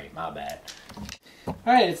 Sorry, my bad. All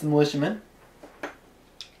right, it's the militiamen.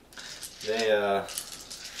 They're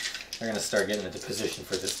gonna start getting into position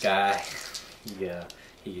for this guy.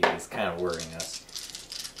 He is kind of worrying us.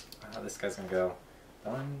 This guy's gonna go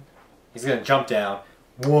 1. He's gonna jump down.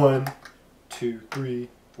 1, 2, 3,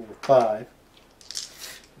 4, 5.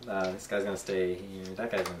 This guy's gonna stay here. That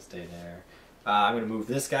guy's gonna stay there. I'm gonna move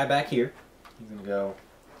this guy back here. He's gonna go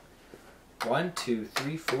 1, 2,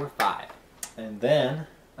 3, 4, 5. And then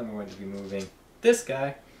I'm going to be moving this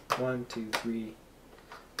guy 1, 2, 3,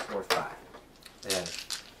 4, 5. And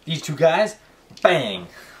these 2 guys, bang.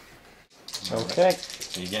 Okay.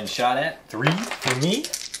 So you're getting shot at. 3 for me.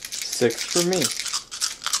 6 for me.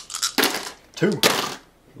 2.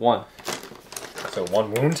 1. So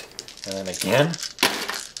 1 wound. And then again.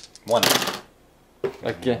 1.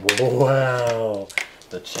 Again. Wow.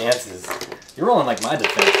 The chances. You're rolling like my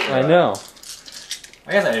defense. I know.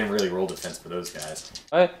 I guess I didn't really roll defense for those guys.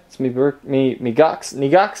 Alright, it's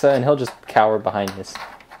Nigaksa, and he'll just cower behind this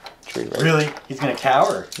tree right. Really? He's gonna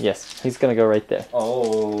cower? Yes, he's gonna go right there.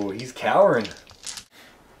 Oh, he's cowering.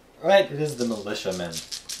 Right, it is the militiamen.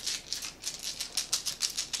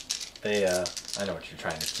 I know what you're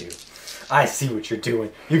trying to do. I see what you're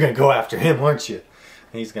doing. You're gonna go after him, aren't you?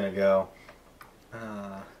 He's gonna go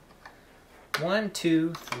 1,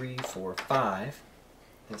 2, 3, 4, 5.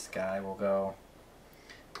 This guy will go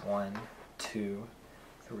 1, 2,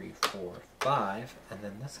 3, 4, 5, and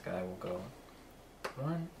then this guy will go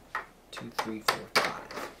 1, 2, 3, 4,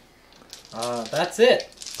 5. That's it.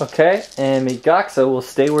 Okay, and Migaksa will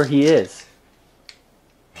stay where he is.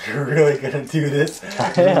 You're really gonna do this?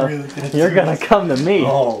 I am. You're gonna come to me.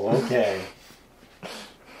 Oh, okay.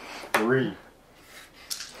 3.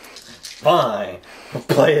 Fine. We'll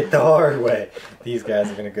play it the hard way. These guys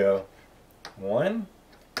are gonna go 1,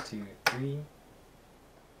 2, 3,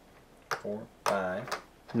 4, 5.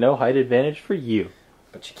 No height advantage for you.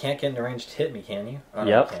 But you can't get in the range to hit me, can you? Oh, no,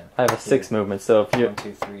 Yep. you can. I have a 6 movement, so if you... 1,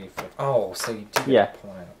 2, 3, 4. Oh, so you do get Yeah. a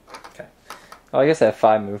point. Okay. Oh, I guess I have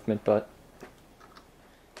 5 movement, but...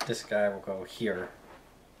 This guy will go here.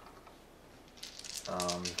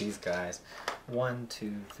 These guys, 1,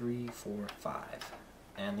 2, 3, 4, 5.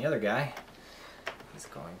 And the other guy is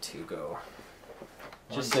going to go...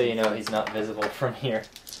 Just so you know, he's not visible from here.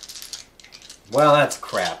 Well, that's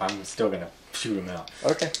crap. I'm still going to shoot him out.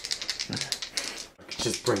 Okay.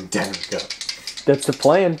 Just bring Denrick up. That's the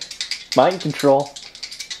plan. Mind control.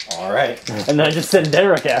 Alright. And then I just send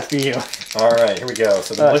Denrick after you. Alright, here we go.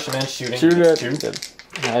 So the militiaman shooting. Shoot Gets it.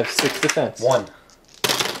 2. I have 6 defense. 1.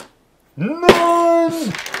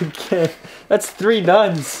 None! Okay. That's 3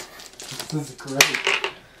 nuns. This is great.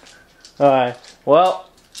 Alright. Well,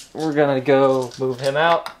 we're gonna go move him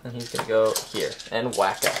out, and he's gonna go here and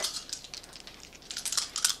whack out.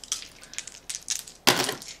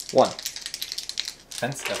 1.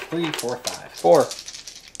 Defense of 3, 4, 5. 4.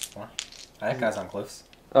 1. That guy's on cliffs.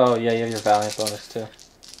 Oh, yeah, you have your Valiant bonus, too.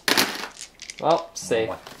 Well, safe.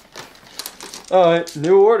 1. Alright,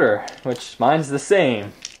 new order, which mine's the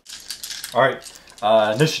same. Alright,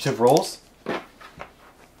 initiative rolls.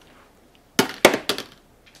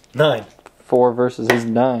 9. 4 versus his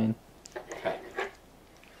 9. Okay.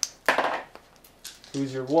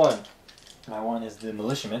 Who's your 1? My 1 is the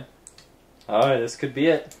militiaman. Alright, this could be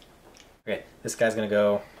it. Okay, this guy's gonna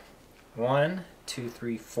go 1, 2,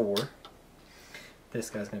 3, 4. This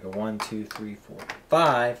guy's gonna go 1, 2, 3, 4,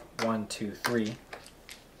 5. 1, 2, 3.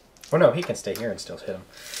 Oh no, he can stay here and still hit him.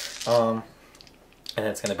 And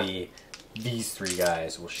it's gonna be these 3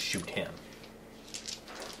 guys will shoot him.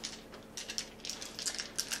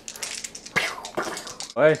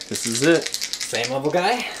 Alright, this is it. Same level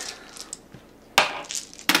guy.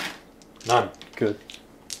 None. Good.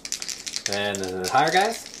 And the higher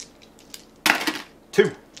guys.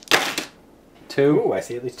 2. 2. Ooh, I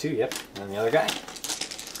see at least 2, yep. And the other guy.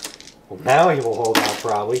 Well, now he will hold out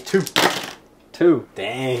probably. 2. 2.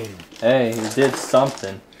 Dang. Hey, he did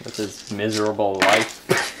something with his miserable life.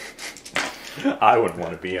 I wouldn't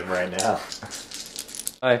want to be him right now.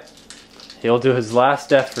 Alright. He'll do his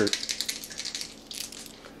last effort.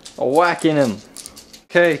 A whack in him.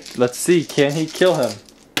 Okay, let's see. Can he kill him?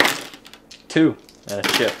 2. And a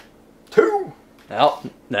chip. 2. Well,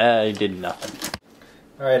 nah, he did nothing.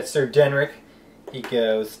 Alright, it's Sir Denrick. He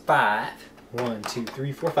goes 5. 1, 2,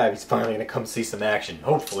 3, 4, 5. He's finally going to come see some action,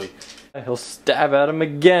 hopefully. He'll stab at him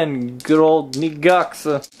again. Good old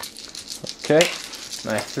Nigoxa. Okay.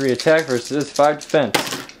 My 3 attack versus 5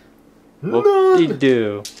 defense.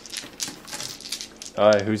 Whoop-de-doo.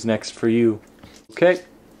 Alright, who's next for you? Okay.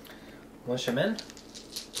 Militiamen.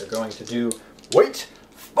 They're going to do wait,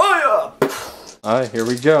 fire! Alright, here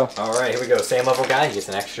we go. Alright, here we go. Same level guy. He gets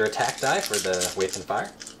an extra attack die for the wait and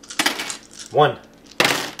fire. 1.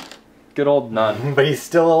 Good old none. But he's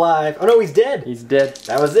still alive. Oh no, he's dead. He's dead.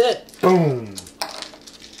 That was it. Boom.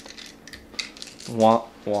 Wah,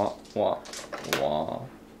 wah, wah, wah.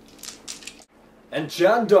 And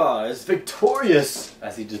Jandar is victorious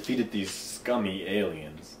as he defeated these scummy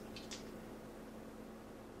aliens.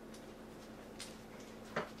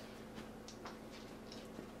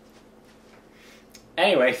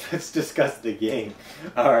 Anyway, let's discuss the game.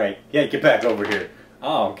 Alright, yeah, get back over here. I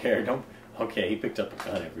don't care, don't... Okay, he picked up a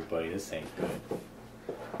gun, everybody. This ain't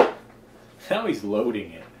good. Now he's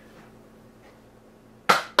loading it.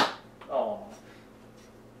 Oh.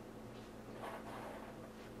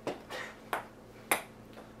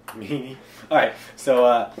 Meanie. Alright,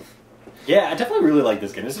 so, yeah, I definitely really like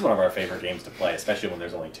this game. This is one of our favorite games to play, especially when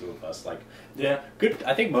there's only 2 of us. Like, yeah, good.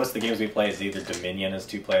 I think most of the games we play is either Dominion is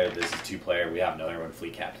 2-player, this is 2-player. We have another one,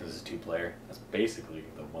 Fleet Captains is 2-player. That's basically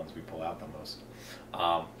the ones we pull out the most.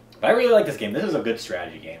 But I really like this game. This is a good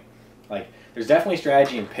strategy game. Like, there's definitely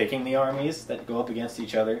strategy in picking the armies that go up against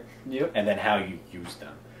each other, Yep. and then how you use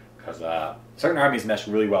them. Because certain armies mesh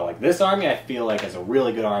really well. Like this army, I feel like is a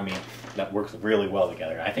really good army that works really well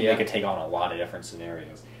together. I think they could take on a lot of different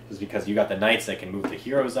scenarios. Just because you got the knights that can move the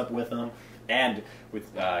heroes up with them, and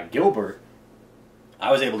with Gilbert,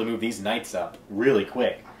 I was able to move these knights up really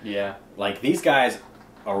quick. Yeah. Like these guys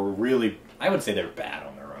are really, I would say they're bad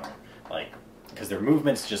on their own. Like, because their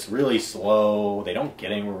movement's just really slow. They don't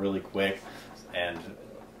get anywhere really quick, and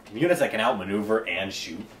units that can outmaneuver and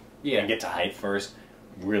shoot and get to height first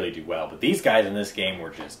really do well. But these guys in this game were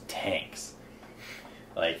just tanks.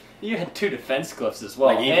 Like You had 2 defense glyphs as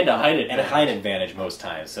well, like, and a height advantage. And a height advantage most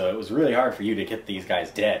times, so it was really hard for you to get these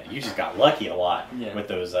guys dead. You just got lucky a lot with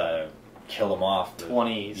those kill them off.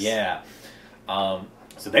 20s. Yeah.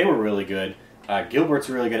 So they were really good. Gilbert's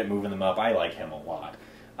really good at moving them up. I like him a lot.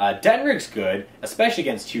 Denrick's good, especially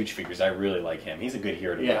against huge figures. I really like him. He's a good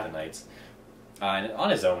hero to get the knights. And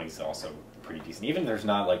on his own, he's also pretty decent. Even if there's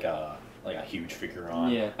not like a like a huge figure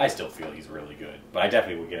on. Yeah. I still feel he's really good, but I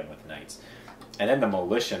definitely would get him with Knights. And then the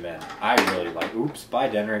Militiamen, I really like. Oops, bye,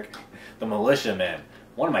 Denrick. The Militiamen,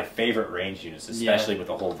 one of my favorite range units, especially with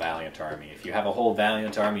a whole Valiant army. If you have a whole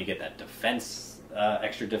Valiant army, you get that defense,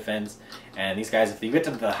 extra defense. And these guys, if you get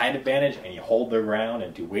to the height advantage and you hold their ground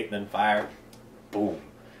and do wait and then fire, boom.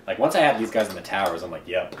 Like, once I had these guys in the towers, I'm like,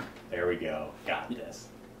 yep, there we go. Got this.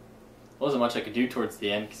 Wasn't much I could do towards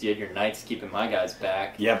the end because you had your Knights keeping my guys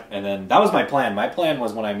back. Yep, and then that was my plan. My plan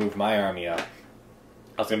was when I moved my army up,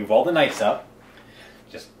 I was going to move all the Knights up,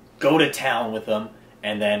 just go to town with them,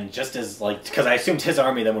 and then just as, like, because I assumed his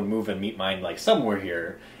army then would move and meet mine, like, somewhere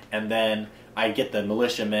here, and then I'd get the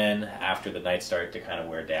Militiamen after the Knights start to kind of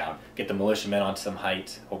wear down, get the Militiamen on some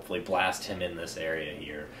height, hopefully blast him in this area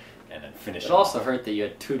here, and then finish It him also off. hurt that you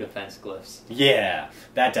had 2 defense glyphs. Yeah,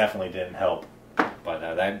 that definitely didn't help. But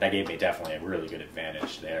that gave me definitely a really good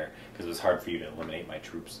advantage there, because it was hard for you to eliminate my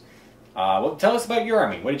troops. Well, tell us about your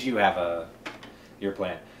army. What did you have your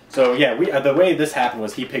plan? So yeah, the way this happened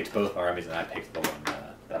was he picked both armies, and I picked the one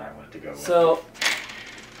that I wanted to go with. So,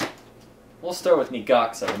 we'll start with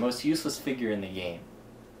Nigaxa, the most useless figure in the game.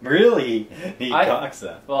 Really?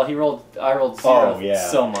 Nigaxa. Well, I rolled 0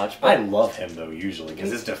 so much. But I love him, though, usually, because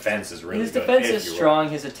his defense is really his good. defense is strong,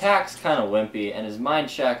 his attack's kind of wimpy, and his Mind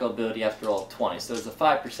Shackle ability you have to roll 20, so there's a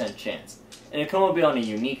 5% chance. And it can only be on a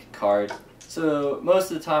unique card, so most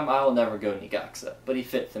of the time I will never go Nigaxa, but he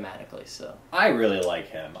fit thematically, so. I really like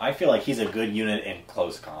him. I feel like he's a good unit in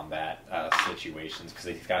close combat situations, because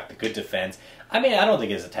he's got the good defense. I mean, I don't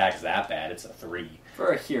think his attack's that bad. It's a 3.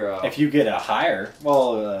 For a hero. If you get a higher,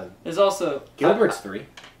 well, there's also Gilbert's 3.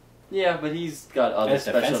 Yeah, but he's got other His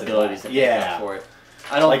special defensive abilities that line. make up for it.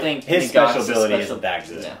 I don't think his Nigaxa's special ability isn't that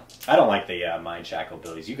good. No. I don't like the Mind Shackle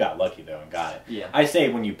abilities. You got lucky though and got it. Yeah. I say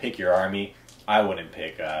when you pick your army, I wouldn't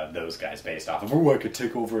pick those guys based off of I could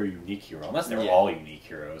take over a unique hero unless they're all unique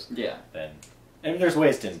heroes. Yeah. Then, and there's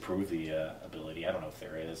ways to improve the ability. I don't know if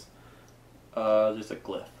there is. There's a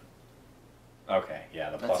glyph. Okay,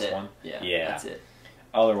 yeah, the That's +1. Yeah, that's it.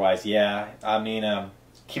 Otherwise, yeah. I mean,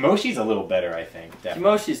 Kimoshi's a little better, I think. Definitely.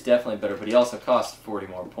 Kimoshi's definitely better, but he also costs 40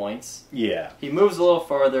 more points. Yeah. He moves a little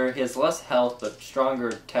farther. He has less health, but stronger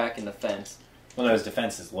attack and defense. Well, no, his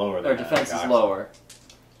defense is lower than Or defense is lower.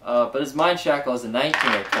 But his Mind Shackle has a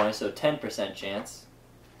 19 or 20, so 10% chance.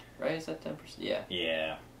 Right? Is that 10%? Yeah.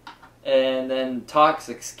 Yeah. And then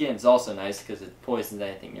Toxic Skin's also nice because it poisons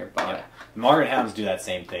anything nearby. Yeah. Margaret Hounds do that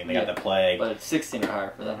same thing. They got the Plague. But it's 16 or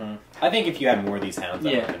higher for them. I think if you had more of these hounds,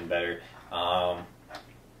 that would have been better.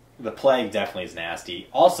 The Plague definitely is nasty.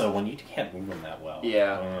 Also, when you can't move them that well.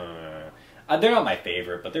 Yeah. They're not my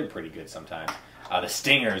favorite, but they're pretty good sometimes. The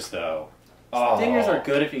Stingers, though. Stingers are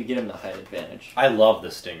good if you get them the height advantage. I love the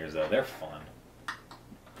Stingers, though. They're fun.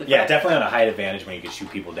 Yeah, definitely on a height advantage when you can shoot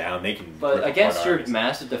people down. They can. But against your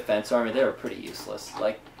massive defense army, they were pretty useless.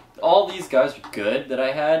 Like, all these guys are good that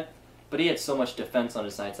I had, but he had so much defense on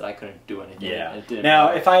his knights that I couldn't do anything. Yeah. It didn't Now,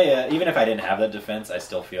 matter. if I even if I didn't have that defense, I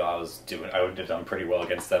still feel I would have done pretty well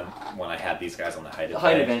against them when I had these guys on the height advantage. The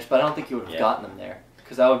height advantage, but I don't think you would have gotten them there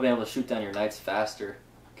because I would have been able to shoot down your knights faster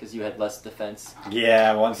because you had less defense.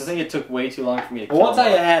 Yeah, I think it took way too long for me to. Well, once I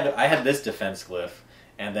had this defense glyph,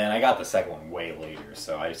 and then I got the second one way later.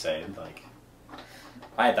 So I say like.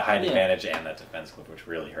 I had the height advantage and that defense glyph, which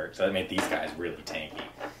really hurt. So that made these guys really tanky.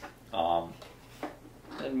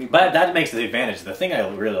 But that makes the advantage. The thing I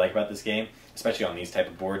really like about this game, especially on these type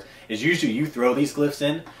of boards, is usually you throw these glyphs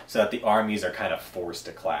in so that the armies are kind of forced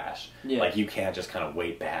to clash. Yeah. Like you can't just kind of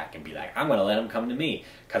wait back and be like, I'm going to let them come to me.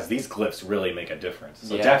 Because these glyphs really make a difference.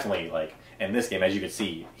 So definitely, like, in this game, as you can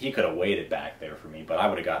see, he could have waited back there for me, but I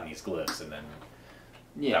would have gotten these glyphs and then...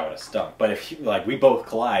 that would have stunk. But if we both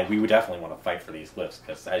collide, we would definitely want to fight for these glyphs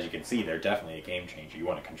because, as you can see, they're definitely a game changer. You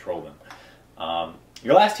want to control them.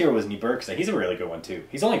 Your last hero was Niburksa. He's a really good one too.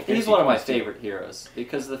 He's only 50 He's one of my favorite heroes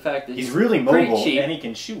because of the fact that he's really mobile cheap. and he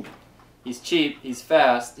can shoot. He's cheap. He's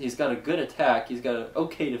fast. He's got a good attack. He's got an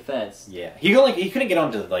okay defense. Yeah, he couldn't get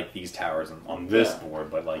onto like these towers on this board,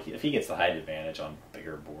 but like if he gets the height advantage on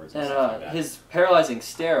bigger boards and stuff like that. His paralyzing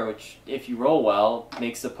stare, which if you roll well,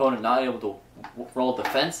 makes the opponent not able to roll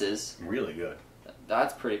defenses. Really good.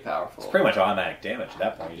 That's pretty powerful. It's pretty much automatic damage at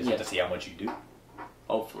that point. You just have to see how much you do.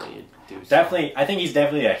 Hopefully you do. Definitely, I think he's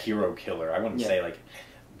definitely a hero killer. I wouldn't say like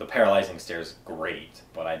the paralyzing stare is great,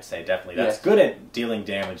 but I'd say definitely that's good at dealing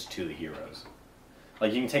damage to the heroes.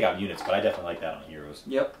 Like you can take out units, but I definitely like that on heroes.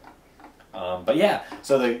 Yep. But yeah,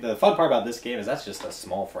 so the fun part about this game is that's just a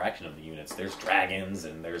small fraction of the units. There's dragons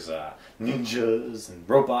and there's ninjas and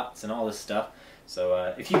robots and all this stuff.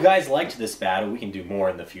 So if you guys liked this battle, we can do more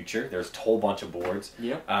in the future. There's a whole bunch of boards.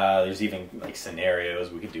 Yep. There's even like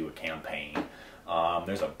scenarios. We could do a campaign.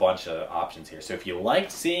 There's a bunch of options here. So if you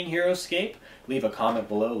liked seeing Heroscape, leave a comment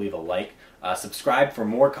below, leave a like. Subscribe for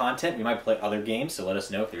more content. We might play other games, so let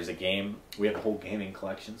us know if there's a game. We have a whole gaming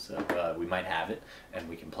collection, so we might have it, and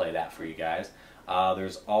we can play that for you guys.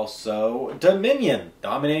 There's also Dominion,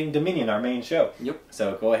 Dominating Dominion, our main show. Yep.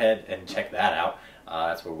 So go ahead and check that out.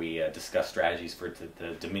 That's where we discuss strategies for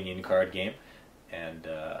the Dominion card game, and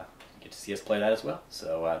you get to see us play that as well.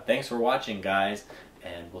 So thanks for watching, guys,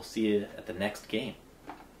 and we'll see you at the next game.